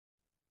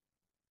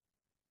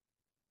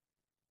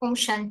Om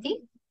Shanti.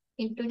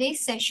 In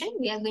today's session,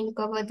 we are going to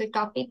cover the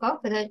topic of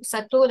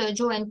Sato,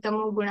 Rajo, and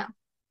Tamo Guna.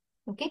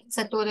 Okay,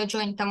 Sato, Rajo,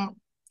 and Tamo.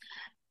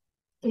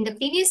 In the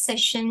previous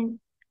session,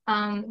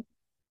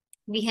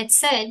 we had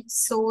said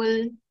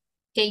soul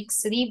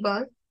takes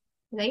rebirth,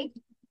 right?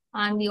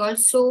 And we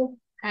also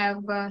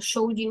have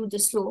showed you the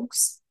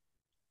slokas.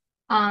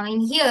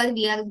 In here,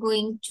 we are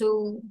going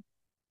to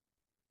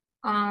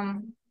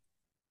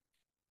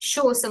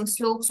show some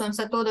slokas on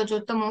Sato, Rajo,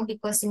 Tamo,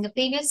 because in the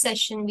previous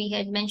session, we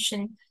had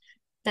mentioned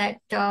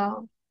that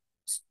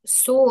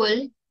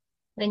soul,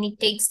 when it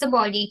takes the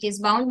body, it is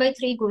bound by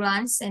three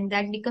gunas, and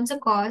that becomes a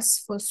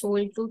cause for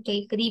soul to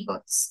take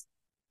rebirths.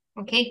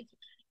 Okay.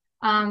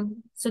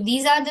 So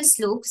these are the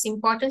slokas,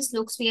 important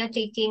slokas we are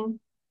taking,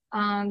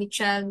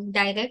 which are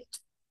direct.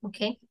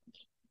 Okay.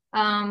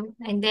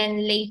 And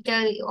then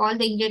later, all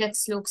the indirect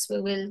slokas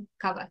we will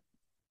cover.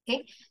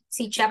 Okay.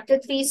 See, chapter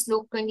 3,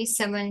 slok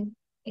 27,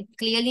 it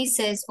clearly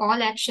says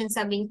all actions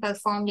are being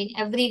performed in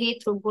every way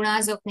through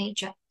gunas of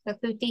nature.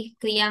 Prakriti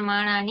kriya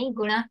manani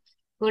guna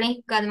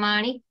gune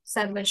karmani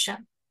sarvasha.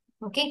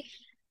 Okay.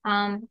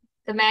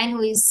 The man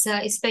who is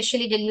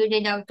especially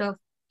deluded out of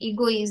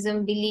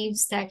egoism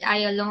believes that I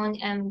alone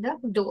am the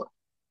doer.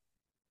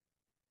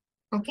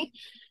 Okay.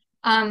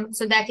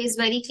 So that is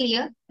very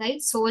clear,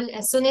 right? Soul,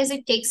 as soon as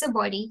it takes a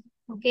body,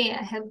 okay,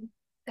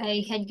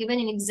 I had given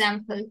an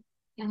example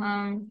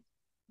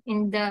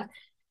in the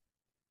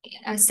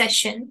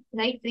session,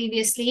 right,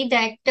 previously,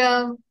 that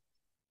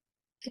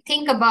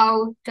think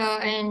about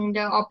an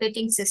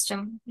operating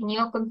system. In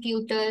your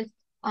computer,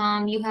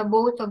 you have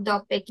both of the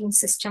operating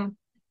system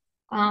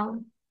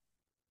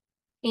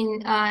in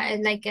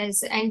like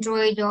as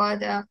Android or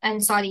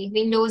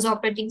Windows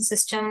operating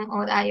system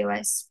or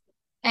iOS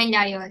and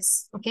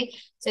iOS. Okay,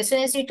 so as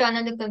soon as you turn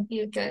on the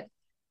computer,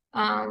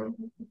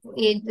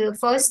 the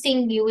first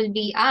thing you will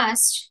be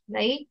asked,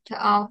 right,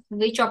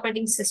 which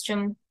operating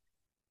system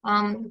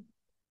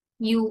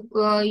you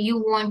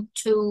want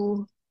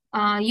to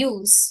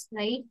use,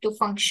 right, to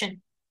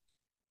function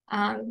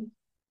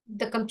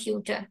the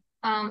computer,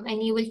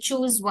 and you will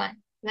choose one,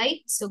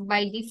 right? So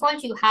by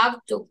default, you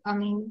have to,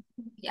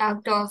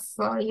 out of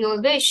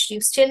your wish, you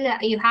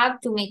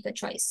have to make a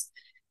choice.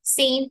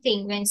 Same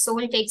thing when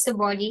soul takes a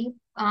body,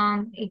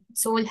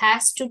 soul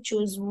has to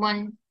choose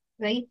one,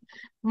 right,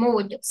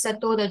 mode,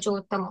 Sato,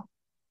 Rajo, Tamo.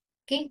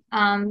 Okay.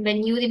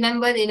 When you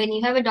remember, when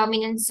you have a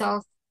dominance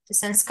of the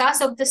sanskars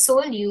of the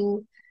soul,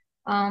 you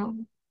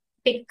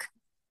pick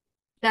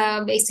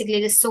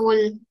basically the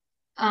soul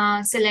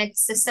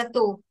selects the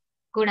Sato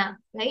guna,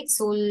 right?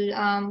 Soul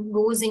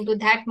goes into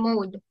that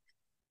mode.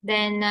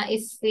 Then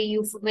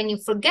when you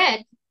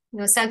forget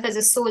yourself as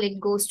a soul, it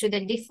goes to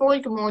the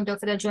default mode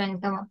of Rajo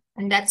and Tama.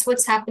 And that's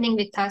what's happening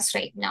with us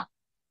right now.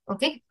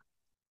 Okay.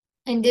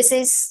 And this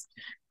is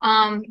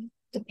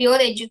the pure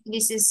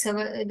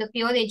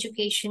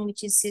education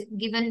which is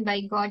given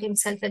by God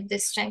himself at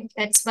this time.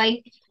 That's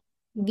why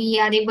we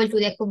are able to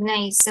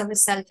recognize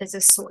ourselves as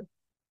a soul.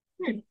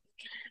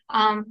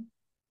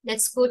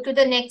 Let's go to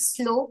the next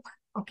slok.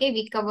 Okay,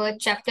 we covered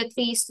chapter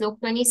 3, slok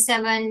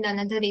 27.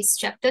 Another is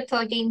chapter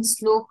 13,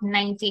 slok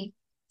 19.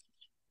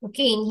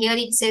 Okay, in here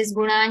it says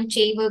Gunan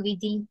Cheva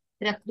Vidhi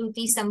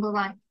Prakruti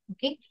Sambhavan.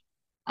 Okay,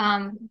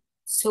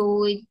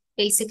 so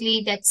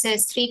basically that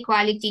says three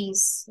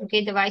qualities.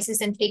 Okay, the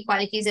vices and three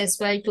qualities as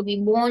well to be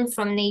born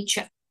from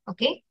nature.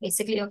 Okay,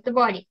 basically of the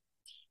body.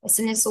 As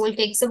soon as soul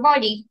takes a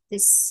body,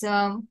 this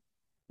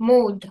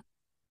mode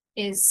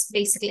is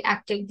basically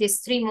active. These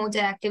three modes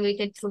are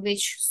activated through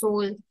which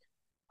soul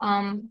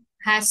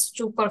has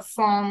to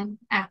perform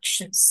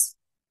actions.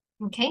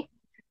 Okay.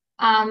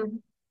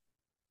 And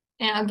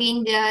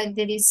again,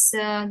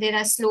 there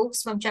are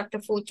slokas from chapter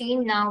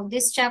 14. Now,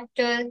 this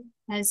chapter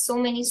has so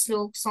many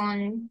slokas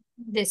on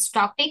this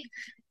topic,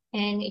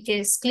 and it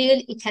has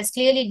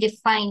clearly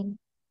defined,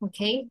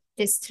 okay,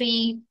 these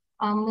three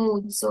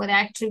modes or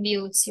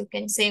attributes, you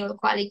can say, or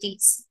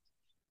qualities.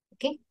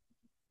 Okay.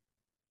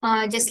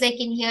 Just like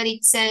in here,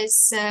 it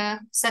says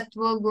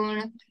Sattva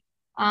Gun,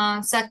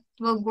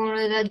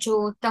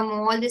 Rajo,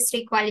 Tamo, all these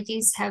three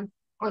qualities have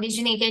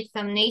originated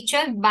from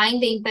nature,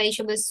 bind the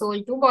imperishable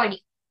soul to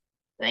body,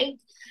 right?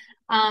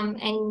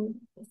 And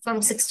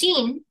from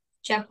 16,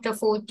 chapter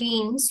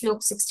 14,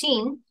 slok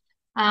 16,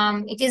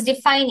 it is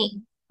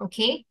defining,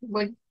 okay,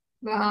 but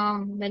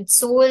when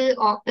soul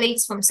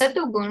operates from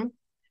Satugun,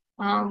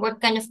 what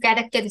kind of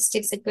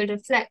characteristics it will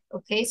reflect,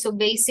 okay? So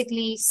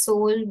basically,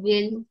 soul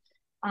will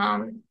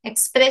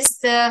express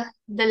the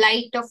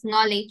light of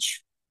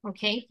knowledge,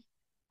 okay?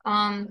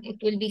 It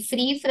will be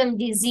free from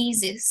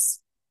diseases,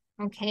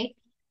 okay?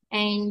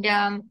 And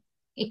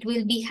it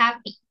will be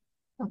happy,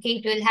 okay?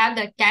 It will have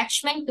the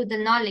attachment to the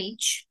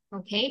knowledge,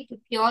 okay, to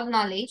pure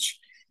knowledge,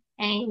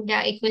 and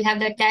it will have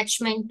the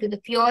attachment to the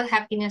pure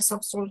happiness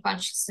of soul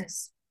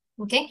consciousness,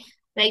 okay?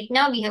 Right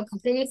now, we have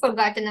completely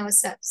forgotten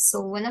ourselves.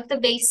 So one of the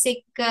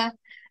basic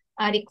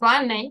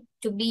requirement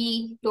to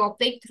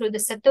operate through the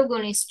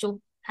Sattva is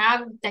to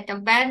have that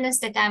awareness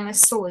that I'm a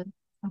soul,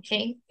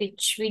 okay,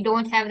 which we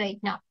don't have right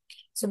now.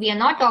 So we are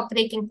not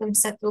operating from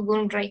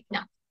Sattva right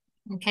now.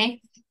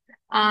 Okay.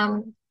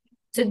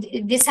 So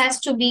this has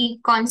to be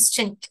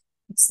constant.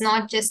 It's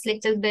not just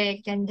little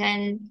bit and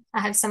then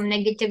I have some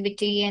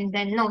negativity and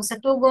then no.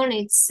 Satogun,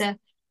 it's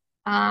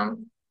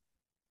um,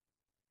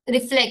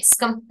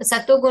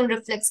 Satogun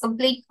reflects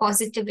complete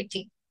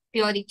positivity,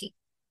 purity.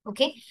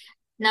 Okay.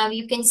 Now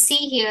you can see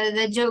here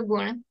the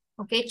Rajogun,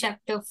 okay,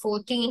 chapter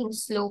 14,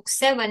 slok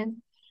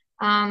 7.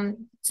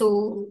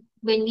 So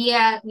when we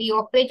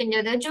operate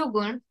under the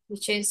Rajogun,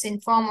 which is in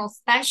form of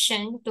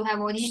passion, to have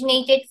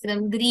originated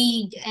from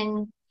greed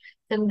and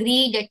from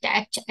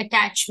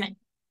attachment.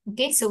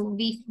 Okay, so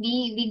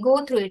we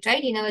go through it,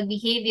 right, in our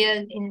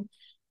behavior, in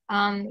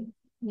um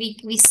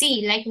we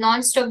see like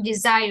non-stop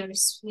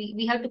desires.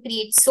 We have to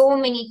create so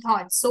many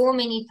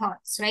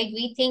thoughts, right?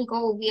 We think,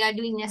 oh, we are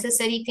doing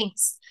necessary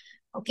things,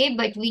 okay,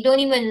 but we don't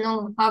even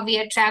know how we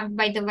are trapped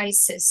by the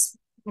vices.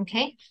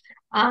 Okay.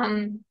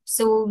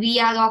 So we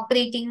are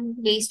operating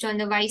based on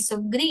the vice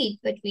of greed,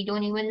 but we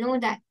don't even know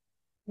that.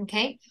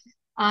 Okay.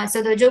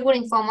 So the Jogur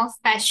in form of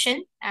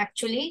passion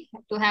actually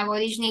to have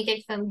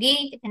originated from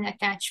greed and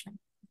attachment.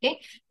 Okay.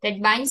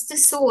 That binds the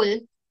soul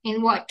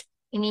in what?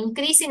 In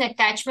increase in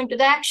attachment to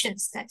the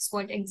actions. That's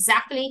what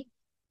exactly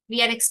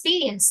we are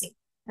experiencing,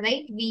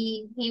 right?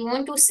 We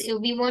want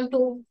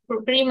to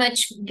pretty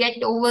much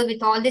get over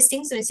with all these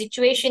things. So the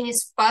situation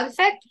is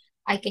perfect.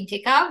 I can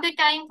take out the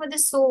time for the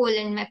soul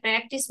and my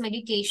practice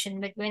meditation.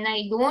 But when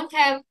I don't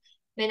have,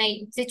 when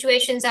I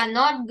situations are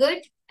not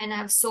good and I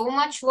have so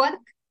much work,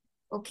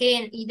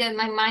 okay, and either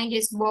my mind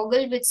is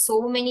boggled with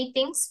so many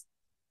things,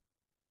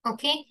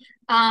 okay,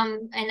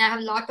 and I have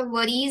a lot of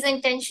worries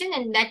and tension,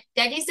 and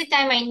that is the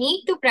time I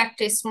need to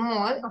practice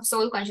more of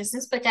soul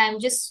consciousness, but I'm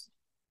just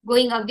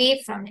going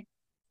away from it.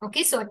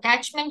 Okay, so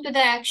attachment to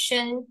the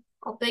action,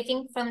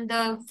 operating from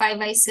the five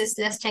vices,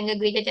 lust, anger,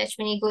 greed,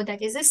 attachment, ego,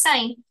 that is a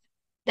sign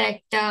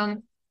that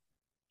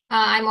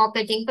I'm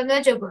operating from the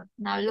Rajogun.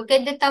 Now look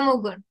at the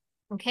Tamogun.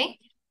 Okay.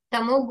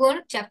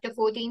 Tamogun, chapter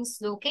 14,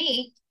 slok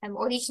 8, have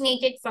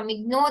originated from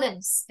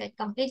ignorance that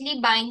completely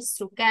binds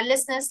through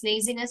carelessness,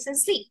 laziness, and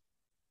sleep.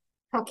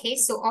 Okay,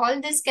 so all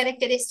this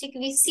characteristic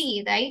we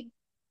see, right?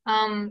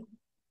 Um,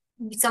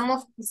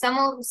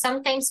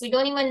 sometimes we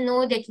don't even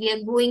know that we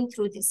are going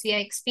through this, we are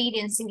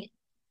experiencing it.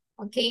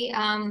 Okay,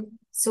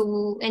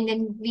 so and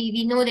then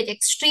we know that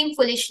extreme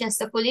foolishness,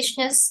 the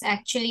foolishness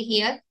actually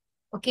here,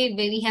 okay,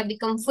 where we have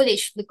become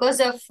foolish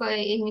because of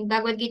in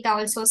Bhagavad Gita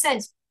also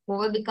says,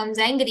 whoever becomes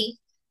angry,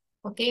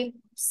 okay,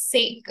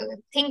 say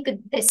think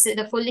this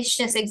the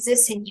foolishness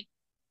exists in you.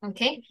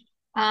 Okay,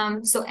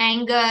 so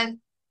anger,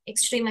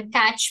 extreme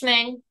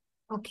attachment,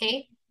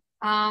 okay,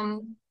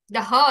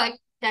 the hurt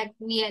that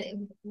we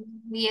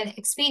are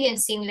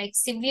experiencing, like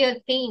severe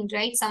pain,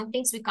 right? Some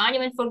things we can't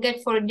even forget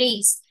for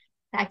days.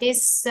 That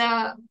is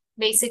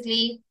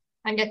basically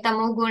under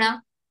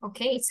tamoguna.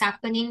 Okay, it's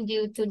happening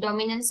due to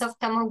dominance of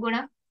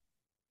tamoguna.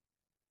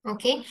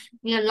 Okay,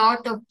 we have a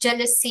lot of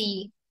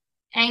jealousy,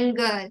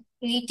 anger,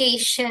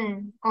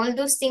 irritation, all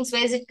those things.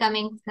 Where is it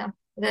coming from?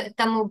 The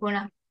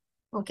tamoguna.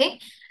 Okay.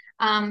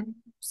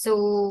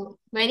 So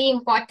very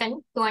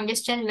important to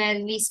understand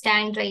where we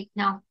stand right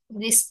now.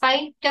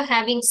 Despite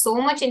having so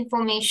much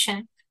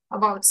information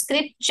about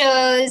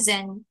scriptures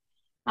and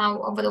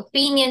our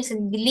opinions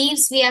and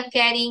beliefs we are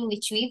carrying,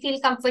 which we feel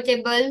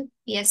comfortable,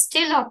 we are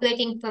still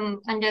operating from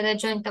under the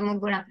joint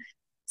tamoguna.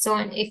 So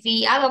if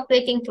we are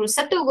operating through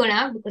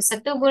satoguna, because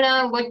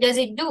satoguna, what does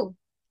it do?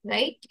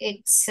 Right?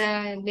 It's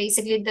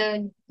basically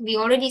we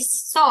already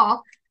saw,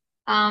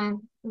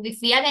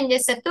 if we are under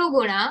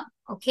satoguna,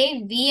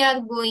 okay, we are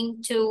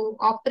going to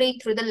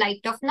operate through the light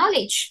of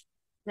knowledge,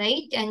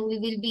 right? And we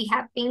will be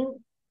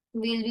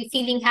we'll be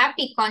feeling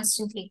happy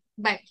constantly.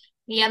 But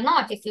we are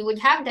not. If we would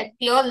have that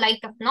pure light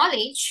of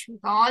knowledge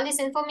with all this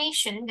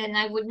information, then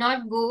I would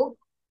not go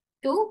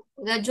to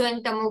Rajo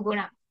and Tamo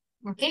Guna.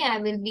 Okay, I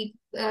will be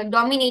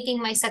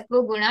dominating my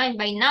Sattva Guna, and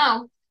by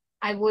now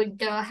I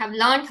would have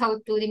learned how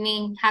to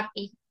remain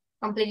happy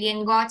completely.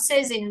 And God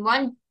says in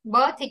one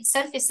birth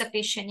itself is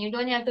sufficient. You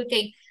don't have to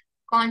take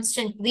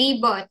constant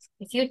rebirth.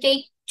 If you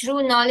take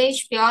true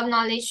knowledge, pure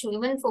knowledge,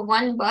 even for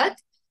one birth,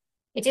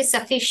 it is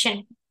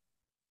sufficient,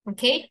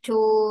 okay,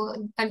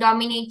 to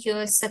dominate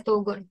your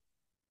Satogun.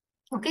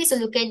 Okay, so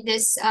look at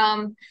this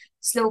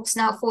sloks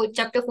now,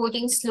 chapter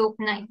 14, slok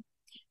 9.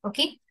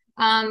 Okay,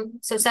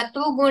 so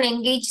Sattva Gun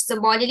engages the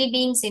bodily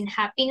beings in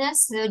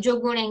happiness, Rajo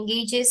Gun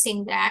engages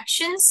in the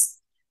actions,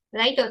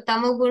 right? Or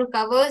Tamo Gun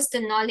covers the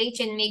knowledge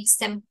and makes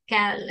them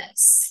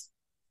careless.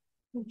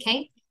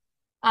 Okay,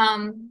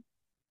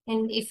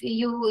 and if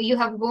you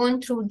have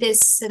gone through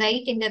this,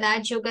 right, in the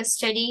Raj Yoga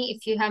study,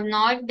 if you have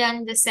not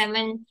done the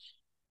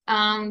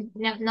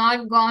have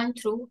not gone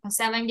through a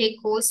 7-day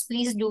course,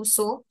 please do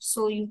so.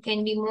 So you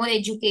can be more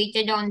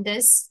educated on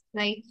this,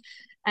 right?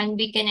 And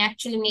we can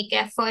actually make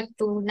effort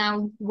to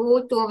now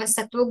go to our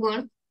Sattva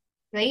Gun,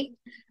 right?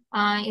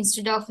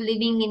 Instead of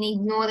living in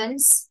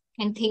ignorance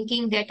and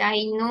thinking that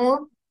I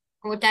know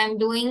what I'm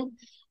doing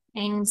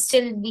and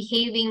still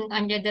behaving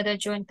under the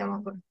Rajo and Tamo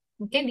Gun.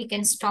 Okay, we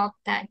can stop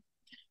that.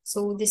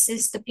 So this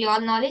is the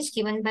pure knowledge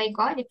given by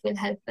God. It will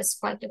help us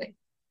cultivate.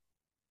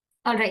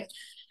 All right.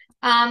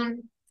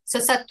 So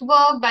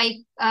sattva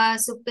by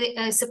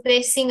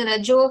suppressing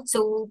rajo.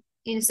 So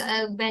when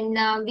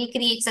we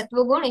create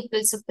sattva gun, it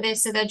will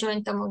suppress rajo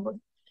and tamo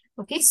gun.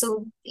 Okay,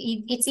 so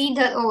it's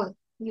either or.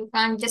 You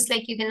can't, just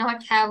like you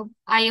cannot have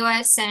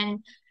iOS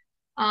and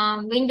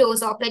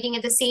Windows operating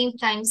at the same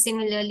time.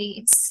 Similarly,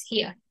 it's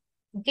here.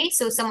 Okay,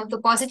 so some of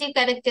the positive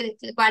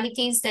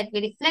qualities that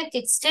we reflect,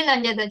 it's still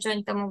under the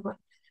joint tamo gun.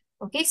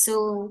 Okay,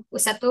 so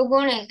sattva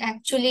gun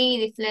actually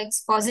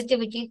reflects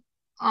positivity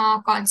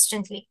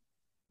constantly.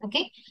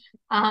 Okay,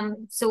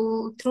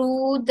 so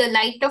through the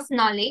light of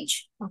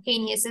knowledge, okay,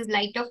 and yes, is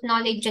light of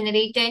knowledge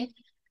generated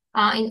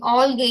in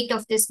all gate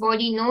of this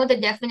body, know that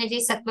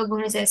definitely sattva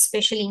guna is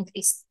especially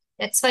increased.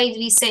 That's why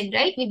we said,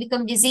 right, we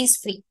become disease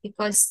free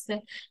because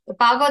the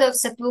power of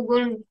sattva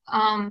guna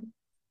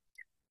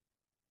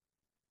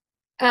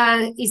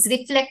is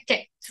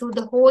reflected through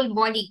the whole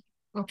body.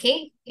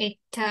 Okay, it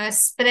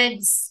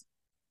spreads.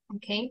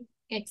 Okay,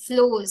 it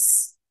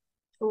flows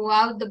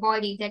throughout the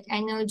body. That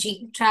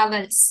energy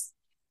travels.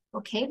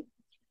 Okay,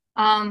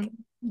 um,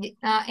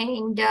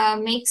 and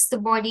makes the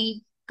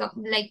body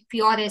like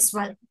pure as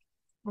well.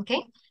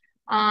 Okay.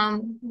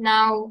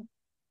 Now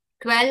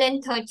 12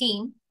 and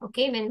 13.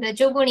 Okay, when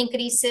rajogun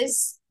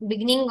increases,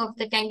 beginning of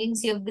the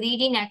tendency of greed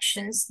in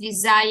actions,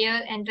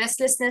 desire and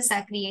restlessness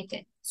are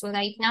created. So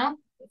right now,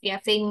 if we are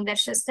feeling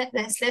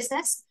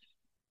restlessness,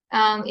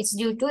 it's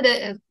due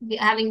to the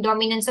having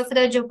dominance of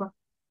rajogun.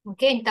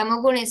 Okay, and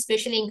tamagun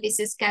especially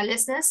increases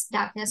carelessness,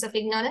 darkness of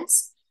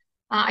ignorance,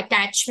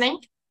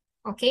 attachment.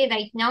 Okay,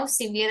 right now,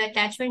 severe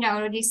attachment, I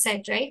already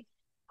said, right?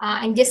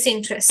 And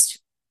disinterest.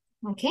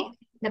 Okay,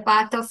 the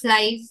path of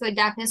life,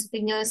 darkness of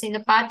ignorance in the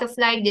path of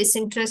life,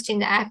 disinterest in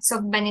the acts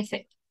of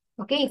benefit.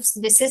 Okay, if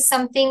this is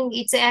something,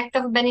 it's an act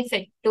of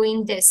benefit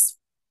doing this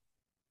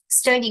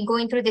study,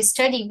 going through this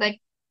study, but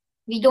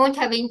we don't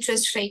have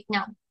interest right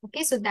now.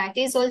 Okay, so that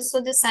is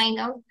also the sign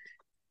of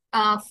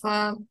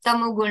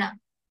tamo guna.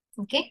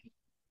 Okay,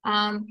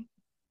 and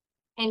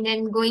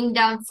then going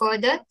down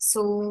further,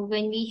 so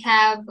when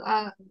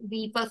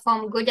we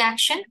perform good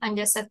action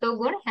under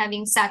satogun,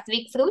 having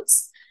sattvic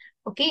fruits,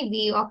 okay,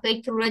 we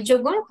operate through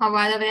rajogun,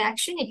 however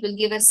action, it will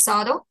give us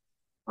sorrow,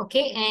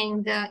 okay,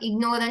 and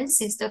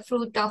ignorance is the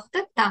fruit of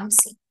the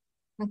tamsi.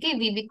 Okay,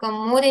 we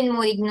become more and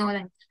more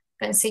ignorant,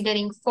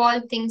 considering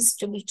false things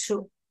to be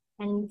true,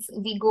 and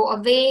we go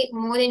away,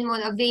 more and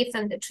more away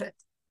from the truth.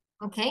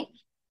 Okay,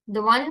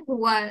 the one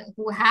who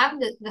have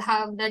the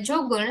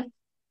rajogun,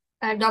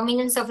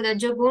 dominance of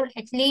rajogun,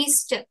 at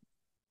least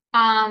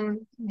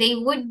they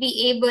would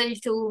be able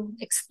to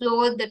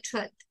explore the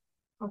truth.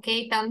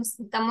 Okay,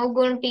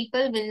 tamogun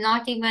people will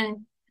not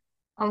even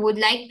would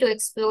like to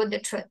explore the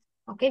truth.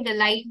 Okay, the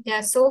light, they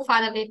are so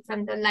far away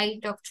from the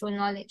light of true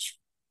knowledge.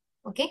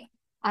 Okay,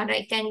 all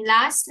right, and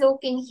last look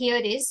in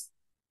here is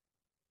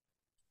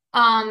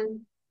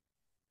and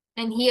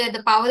here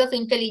the power of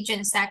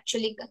intelligence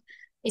actually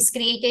is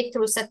created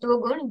through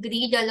sattva.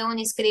 Greed alone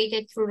is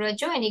created through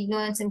rajo, and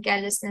ignorance and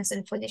carelessness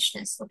and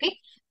foolishness. Okay,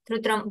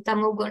 through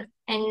tamo.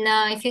 And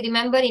if you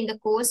remember in the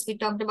course, we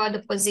talked about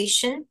the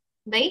position,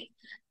 right,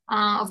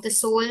 of the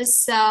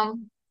souls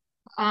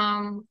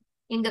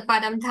in the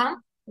Paramdham,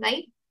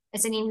 right,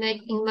 as an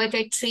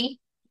inverted tree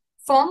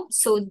form.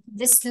 So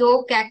this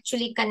slok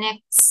actually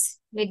connects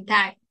with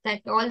that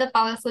all the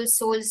powerful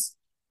souls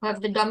who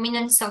have the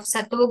dominance of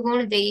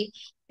sattva,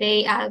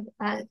 they are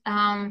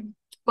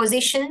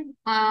positioned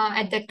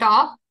at the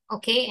top.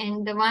 Okay,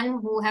 and the one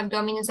who have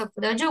dominance of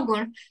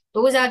rajogun,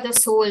 those are the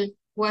soul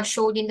who are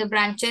showed in the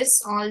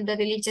branches, all the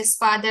religious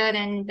father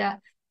and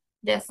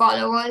their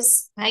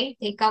followers, right?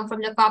 They come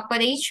from the copper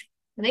age,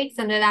 right?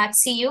 From the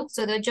Rajsi Yuga.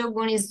 So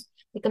rajogun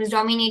becomes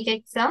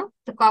dominated from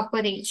the copper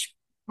age.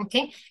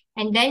 Okay,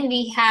 and then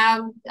we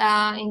have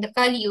in the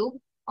Kali Yuga,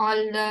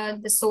 all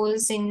the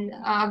souls in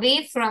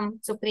away from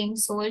Supreme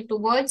Soul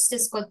towards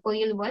this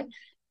corporeal world,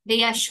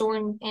 they are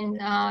shown in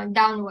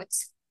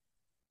downwards.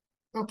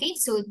 Okay,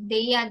 so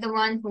they are the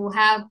one who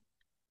have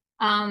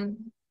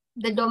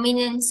the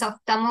dominance of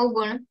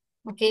tamogun.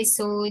 Okay,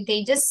 so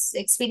they just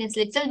experience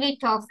little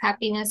bit of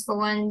happiness for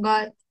one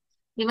birth,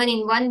 even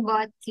in one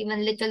birth,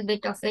 even little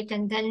bit of it,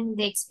 and then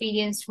they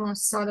experience more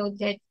sorrow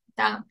that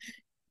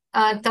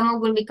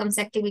tamogun becomes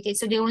activated.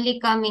 So they only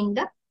come in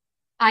the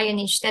iron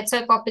age. That's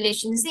why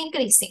population is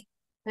increasing,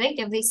 right?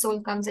 Every soul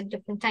comes at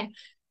different time.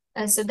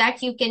 So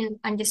that you can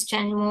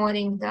understand more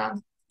in the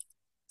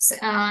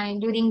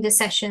during the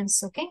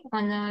sessions, okay,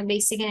 on a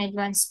basic and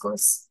advanced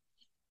course,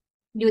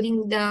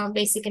 during the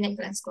basic and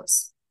advanced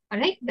course. All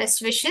right,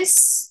 best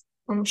wishes.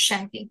 Om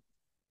Shanti.